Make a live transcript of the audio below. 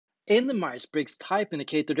In the Myers-Briggs type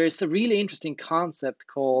indicator, there's a really interesting concept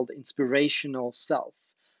called inspirational self,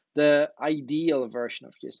 the ideal version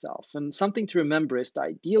of yourself. And something to remember is the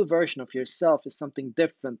ideal version of yourself is something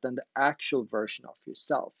different than the actual version of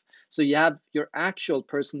yourself. So you have your actual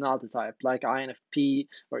personality type, like INFP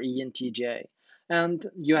or ENTJ, and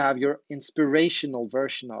you have your inspirational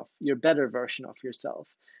version of your better version of yourself.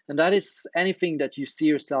 And that is anything that you see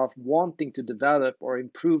yourself wanting to develop or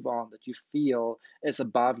improve on that you feel is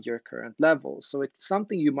above your current level. So it's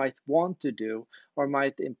something you might want to do or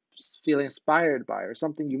might feel inspired by, or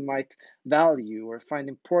something you might value or find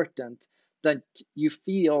important that you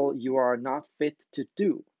feel you are not fit to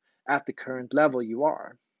do at the current level you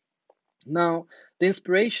are. Now, the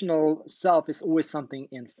inspirational self is always something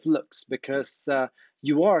in flux because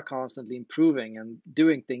you are constantly improving and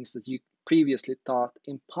doing things that you previously thought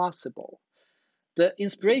impossible. The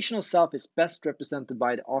inspirational self is best represented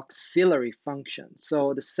by the auxiliary function,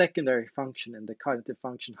 so the secondary function in the cognitive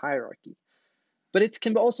function hierarchy. But it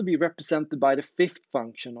can also be represented by the fifth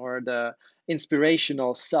function or the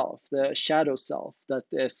inspirational self, the shadow self that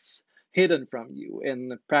is hidden from you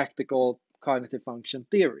in practical cognitive function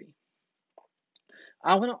theory.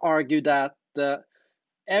 I want to argue that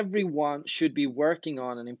everyone should be working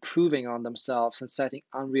on and improving on themselves and setting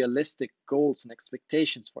unrealistic goals and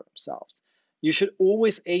expectations for themselves. You should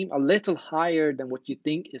always aim a little higher than what you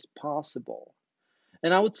think is possible.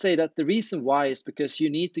 And I would say that the reason why is because you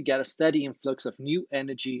need to get a steady influx of new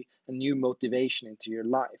energy and new motivation into your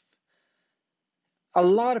life. A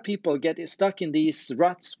lot of people get stuck in these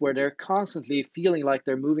ruts where they're constantly feeling like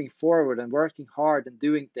they're moving forward and working hard and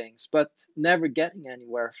doing things, but never getting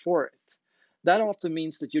anywhere for it. That often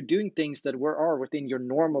means that you're doing things that are within your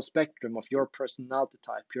normal spectrum of your personality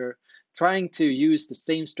type. You're trying to use the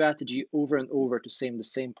same strategy over and over to the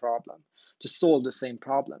same problem, to solve the same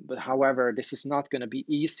problem. But however, this is not going to be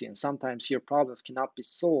easy, and sometimes your problems cannot be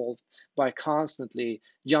solved by constantly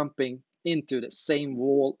jumping into the same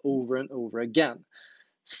wall over and over again.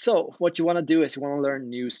 So, what you want to do is you want to learn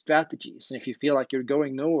new strategies. And if you feel like you're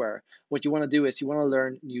going nowhere, what you want to do is you want to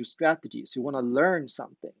learn new strategies. You want to learn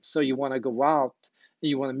something. So, you want to go out,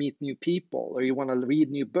 you want to meet new people, or you want to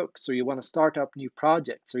read new books, or you want to start up new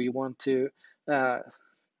projects, or you want to uh,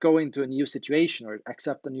 go into a new situation, or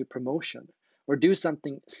accept a new promotion, or do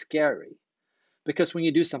something scary. Because when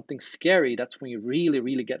you do something scary, that's when you really,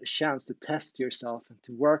 really get a chance to test yourself and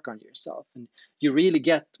to work on yourself. And you really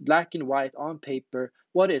get black and white on paper,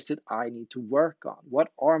 what is it I need to work on?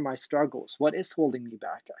 What are my struggles? What is holding me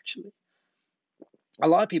back, actually? A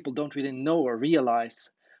lot of people don't really know or realize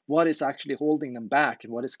what is actually holding them back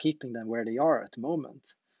and what is keeping them where they are at the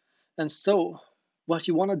moment. And so, what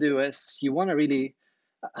you want to do is you want to really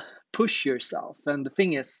push yourself. And the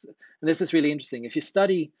thing is, and this is really interesting, if you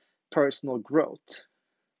study personal growth,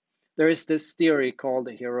 there is this theory called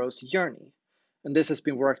the hero's journey. And this has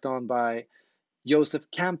been worked on by Joseph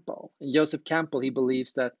Campbell. And Joseph Campbell, he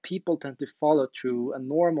believes that people tend to follow through a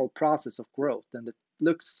normal process of growth, and it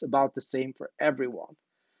looks about the same for everyone.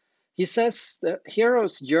 He says the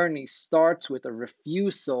hero's journey starts with a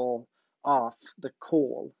refusal of the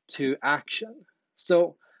call to action.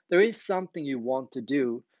 So there is something you want to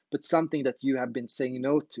do, but something that you have been saying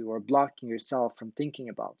no to or blocking yourself from thinking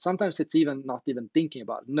about. Sometimes it's even not even thinking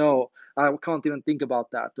about. No, I can't even think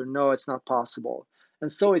about that, or no, it's not possible.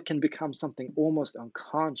 And so it can become something almost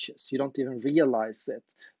unconscious. You don't even realize it,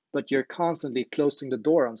 but you're constantly closing the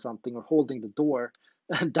door on something or holding the door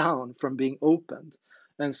down from being opened.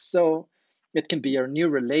 And so it can be a new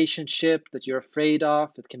relationship that you're afraid of.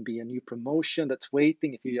 It can be a new promotion that's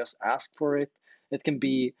waiting if you just ask for it. It can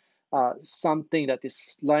be something that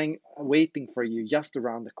is lying waiting for you just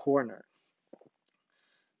around the corner.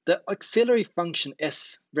 The auxiliary function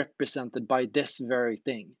is represented by this very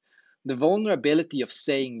thing, the vulnerability of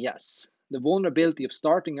saying yes, the vulnerability of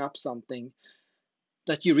starting up something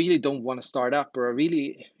that you really don't want to start up or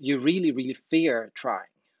you really fear trying.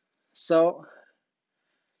 So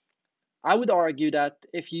I would argue that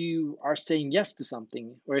if you are saying yes to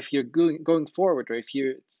something, or if you're going forward, or if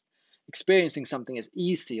you're experiencing something as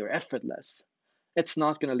easy or effortless, it's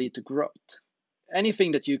not going to lead to growth.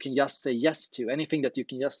 Anything that you can just say yes to, anything that you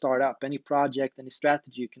can just start up, any project, any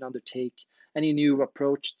strategy you can undertake, any new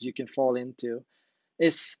approach that you can fall into,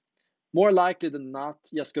 is more likely than not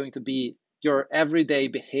just going to be your everyday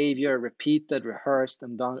behavior, repeated, rehearsed,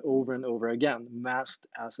 and done over and over again, masked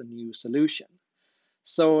as a new solution.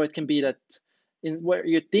 So it can be that in where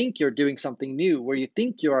you think you're doing something new, where you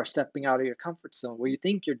think you are stepping out of your comfort zone, where you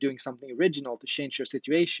think you're doing something original to change your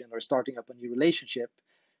situation or starting up a new relationship,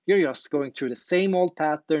 You're just going through the same old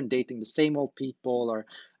pattern, dating the same old people, or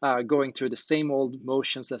going through the same old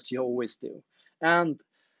motions as you always do. And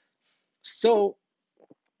so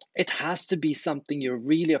it has to be something you're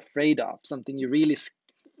really afraid of, something you really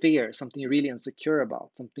fear, something you're really insecure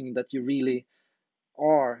about, something that you really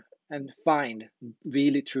are and find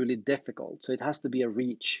really truly difficult. So it has to be a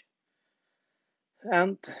reach.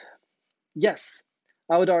 And yes,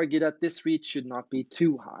 I would argue that this reach should not be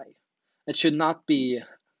too high. It should not be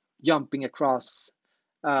jumping across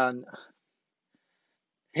an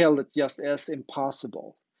hill that just is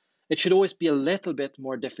impossible. It should always be a little bit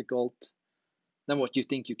more difficult than what you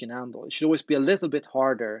think you can handle. It should always be a little bit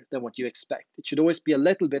harder than what you expect. It should always be a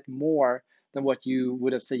little bit more than what you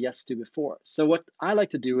would have said yes to before. So what I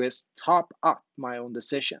like to do is top up my own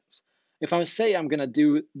decisions. If I say I'm going to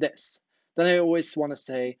do this, then I always want to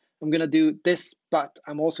say I'm going to do this, but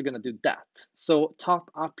I'm also going to do that. So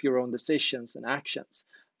top up your own decisions and actions.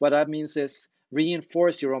 What that means is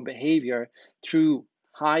reinforce your own behavior through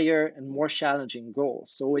higher and more challenging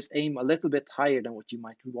goals. So always aim a little bit higher than what you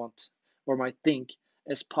might want or might think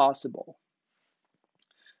is possible.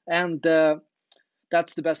 And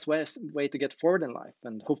that's the best way to get forward in life.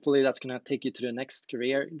 And hopefully that's going to take you to the next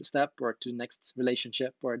career step, or to the next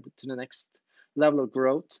relationship, or to the next level of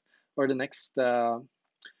growth, or the next level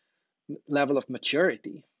of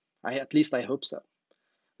maturity. At least I hope so.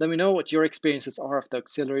 Let me know what your experiences are of the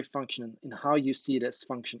auxiliary function and how you see this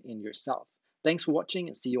function in yourself. Thanks for watching,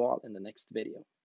 and see you all in the next video.